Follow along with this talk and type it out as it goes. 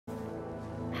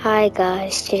Hi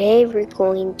guys, today we're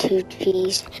going to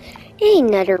cheese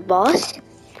another boss,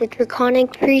 the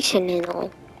Draconic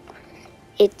Sentinel.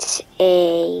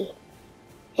 And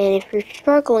if you're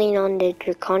struggling on the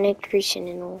Draconic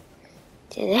Sentinel,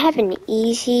 then have an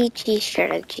easy cheese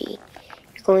strategy.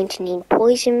 You're going to need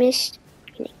Poison Mist.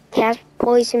 You're going to cast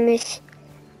Poison Mist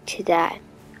to that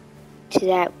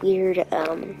weird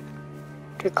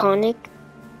Draconic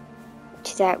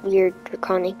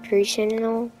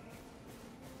Sentinel.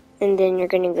 And then you're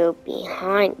gonna go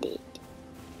behind it.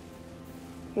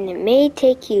 And it may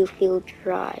take you a few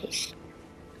tries.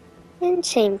 And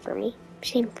same for me.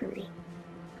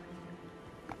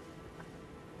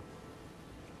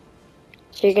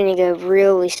 So you're gonna go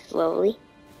really slowly.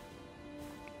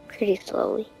 Pretty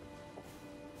slowly.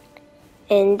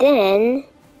 And then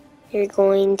you're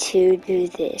going to do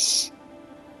this.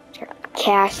 Start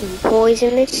casting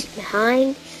Poison Mist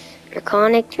behind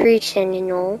Draconic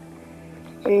Sentinel.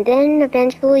 And then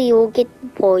eventually you'll get the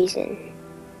poison.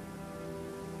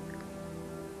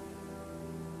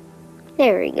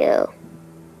 There we go.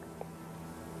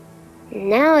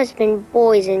 Now it's been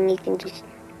poisoned, you can just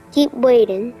keep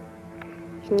waiting.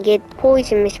 You can get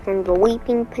Poison Mist from the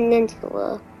Weeping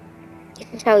Peninsula. This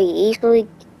is how you easily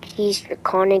cheese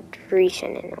Draconic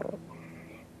Sentinel.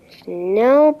 There's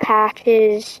no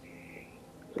patches.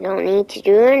 You don't need to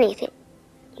do anything.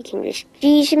 You can just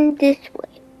cheese him this way.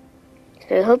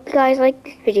 So I hope you guys like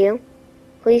this video.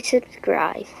 Please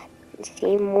subscribe and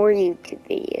see more YouTube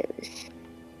videos.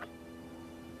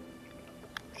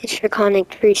 This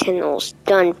Draconic Sentinel's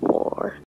done for.